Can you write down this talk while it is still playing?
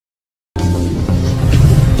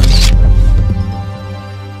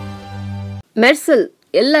மெர்சல்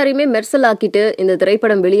எல்லாரையுமே மெர்சல் ஆக்கிட்டு இந்த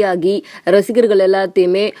திரைப்படம் வெளியாகி ரசிகர்கள்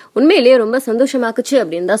எல்லாத்தையுமே உண்மையிலேயே ரொம்ப சந்தோஷமாக்குச்சு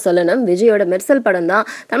அப்படின்னு தான் சொல்லணும். விஜயோட மெர்சல் படம் தான்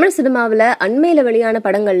தமிழ் சினிமாவில் அண்மையில வெளியான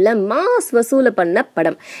படங்கள்ல மாஸ் வசூல பண்ண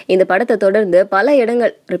படம். இந்த படத்தை தொடர்ந்து பல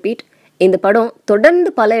இடங்கள் இந்த படம்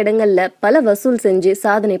தொடர்ந்து பல இடங்கள்ல பல வசூல் செஞ்சு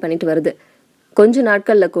சாதனை பண்ணிட்டு வருது. கொஞ்ச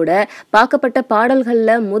நாட்கள்ல கூட பார்க்கப்பட்ட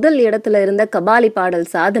பாடல்கள்ல முதல் இடத்துல இருந்த கபாலி பாடல்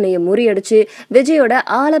சாதனையை முறியடிச்சு விஜயோட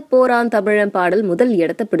ஆளப்போரான் தமிழன் பாடல் முதல்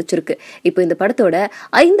இடத்தை பிடிச்சிருக்கு. இப்போ இந்த படத்தோட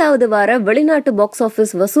 5வது வார வெளிநாட்டு பாக்ஸ்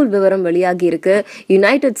ஆஃபீஸ் வசூல் விவரம் வெளியாகி இருக்கு.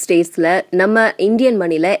 யுனைடெட் ஸ்டேட்ஸ்ல நம்ம இந்தியன்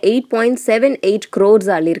மணில 8.78 crores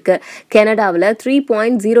ஆளிருக்கு, கனடாவில்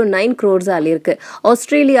 3.09 crores ஆளிருக்கு,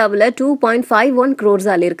 ஆஸ்திரேலியாவில் 2.51 crores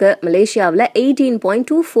ஆளிருக்கு, மலேசியாவில்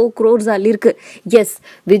 18.24 crores ஆளிருக்கு. எஸ்,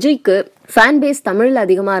 விஜய்க்கு ஃபேன் பேஸ் தமிழ்ல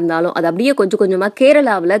அதிகமா இருந்தாலும் அது அப்படியே கொஞ்சம் கொஞ்சமா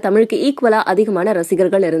கேரளாவில் தமிழுக்கு ஈக்குவலா அதிகமான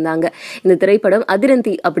ரசிகர்கள் இருந்தாங்க. இந்த திரைப்படம்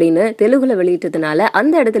அதிரந்தி அப்படின்னு தெலுங்குல வெளியிட்டதுனால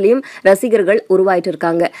அந்த இடத்துலயும் ரசிகர்கள் உருவாயிட்டு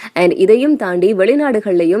இருக்காங்க. அண்ட் இதையும் தாண்டி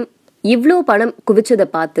வெளிநாடுகள்லயும் இவ்ளோ பணம் குவிச்சதை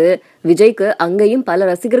பார்த்து விஜய்க்கு அங்கேயும் பல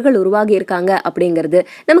ரசிகர்கள் உருவாகி இருக்காங்க அப்படிங்கிறது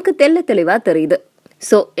நமக்கு தெளிவா தெரியுது.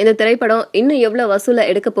 சோ இந்த திரைப்படம் இன்னும் எவ்வளவு வசூல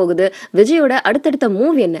எடுக்க போகுது, விஜயோட அடுத்தடுத்த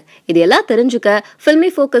மூவ் என்ன, இது எல்லாம் தெரிஞ்சுக்க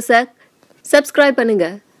ஃபில்மி ஃபோக்கஸை சப்ஸ்கிரைப் பண்ணுங்க.